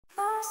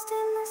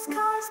this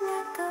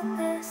cosmic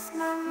abyss,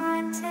 my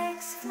mind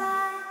takes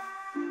flight.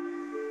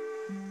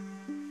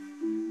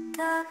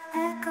 The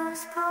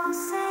echoes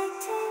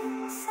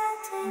pulsating,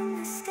 setting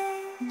the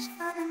stage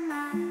for the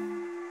night.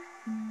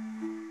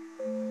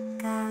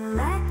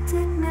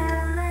 Galactic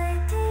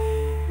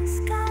melodies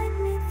guide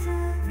me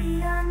through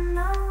the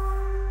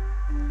unknown.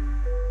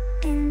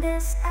 In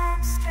this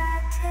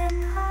abstract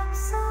hip-hop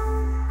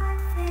song, I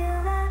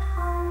feel at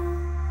home.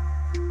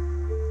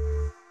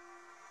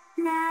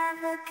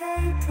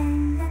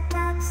 Navigating the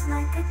depths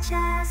like a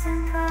jazz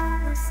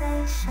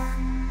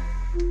improvisation.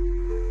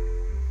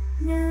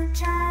 New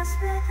jazz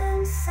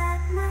rhythms set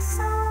my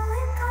soul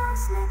in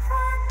cosmic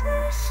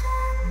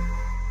vibration.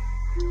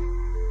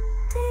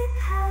 Deep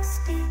house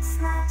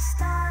beats like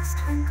stars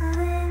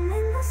twinkling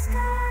in the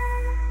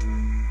sky.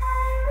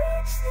 I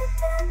reach the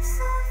depths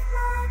of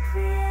my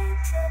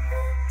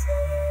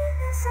creativity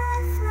as I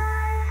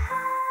fly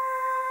high.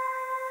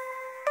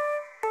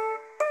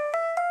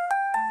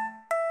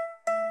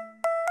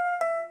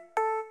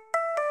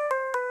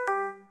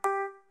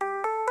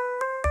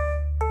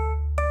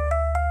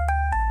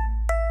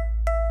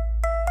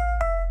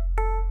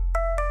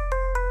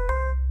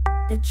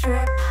 The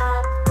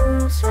trip-hop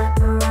grooves wrap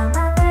around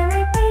my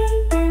very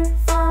being.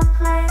 Full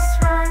place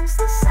rhymes,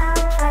 the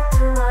soundtrack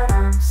to what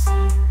I'm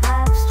seeing.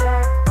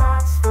 Abstract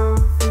thoughts flow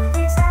through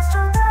these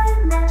astral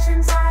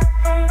dimensions. I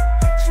paint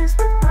pictures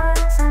with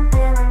words,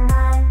 unveiling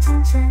my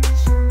intentions.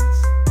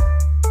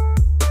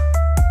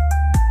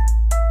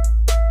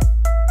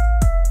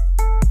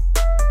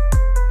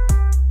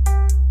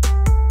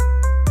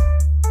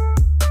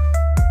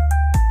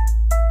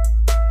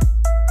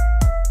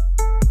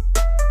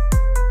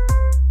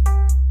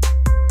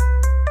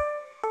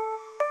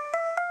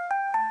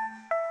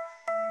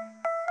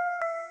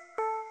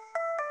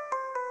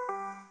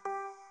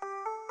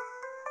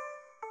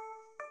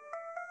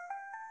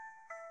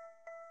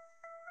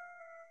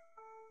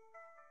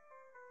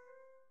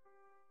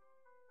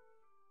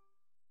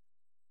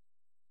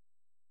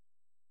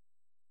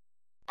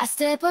 I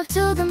step up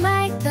to the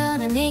mic,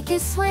 gonna make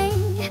it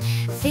swing.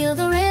 Feel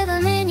the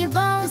rhythm in your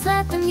bones,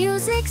 let the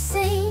music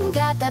sing.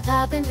 Got that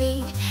poppin'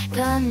 beat,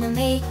 gonna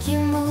make you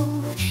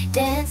move.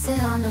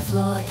 Dancing on the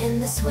floor in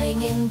the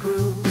swinging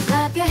groove.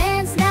 Clap your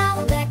hands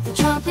now, let the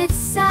trumpets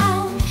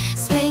sound.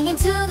 Swinging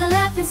to the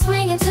left and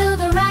swinging to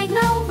the right,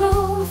 no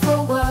room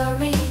for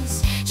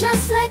worries.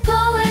 Just let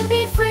go and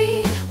be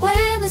free.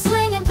 When the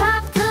swinging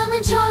pop, come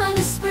and join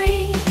the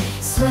spree.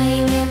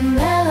 Swinging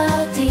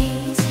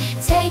melodies,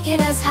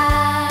 taking us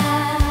high.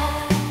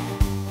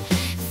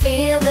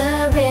 Feel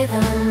the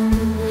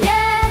rhythm,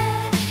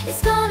 yeah,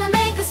 it's gonna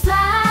make us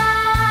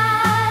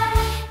fly.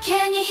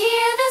 Can you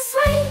hear the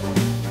swing?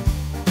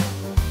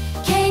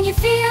 Can you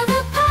feel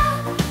the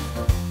pop?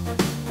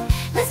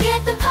 Let's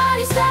get the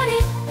party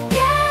started,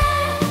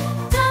 yeah,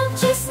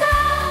 don't you stop.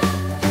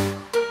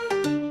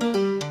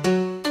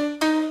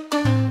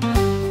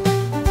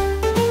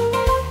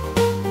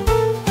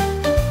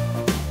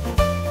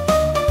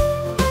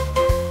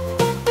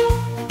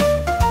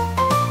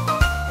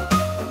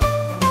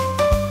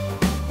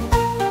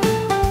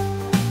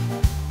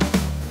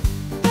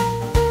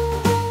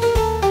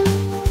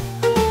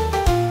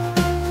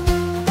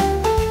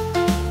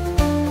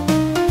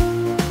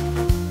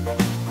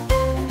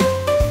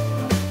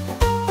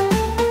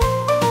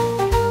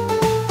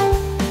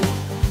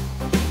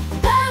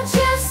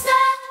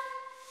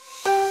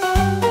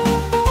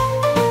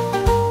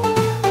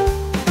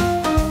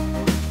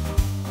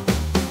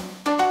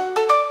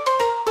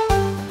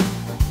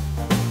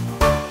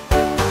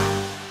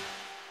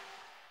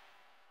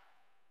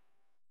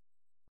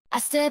 I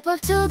step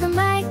up to the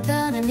mic,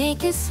 gonna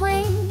make it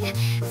swing.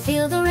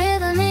 Feel the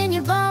rhythm in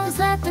your bones,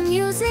 let the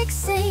music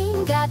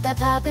sing. Got that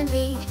poppin'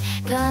 beat,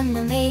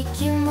 gonna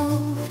make you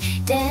move.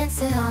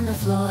 Dancing on the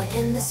floor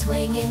in the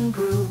swinging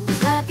groove.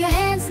 Clap your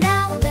hands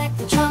now, let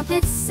the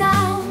trumpets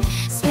sound.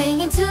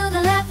 Swinging to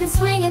the left and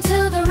swinging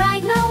to the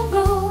right, no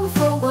room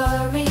for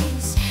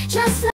worries. Just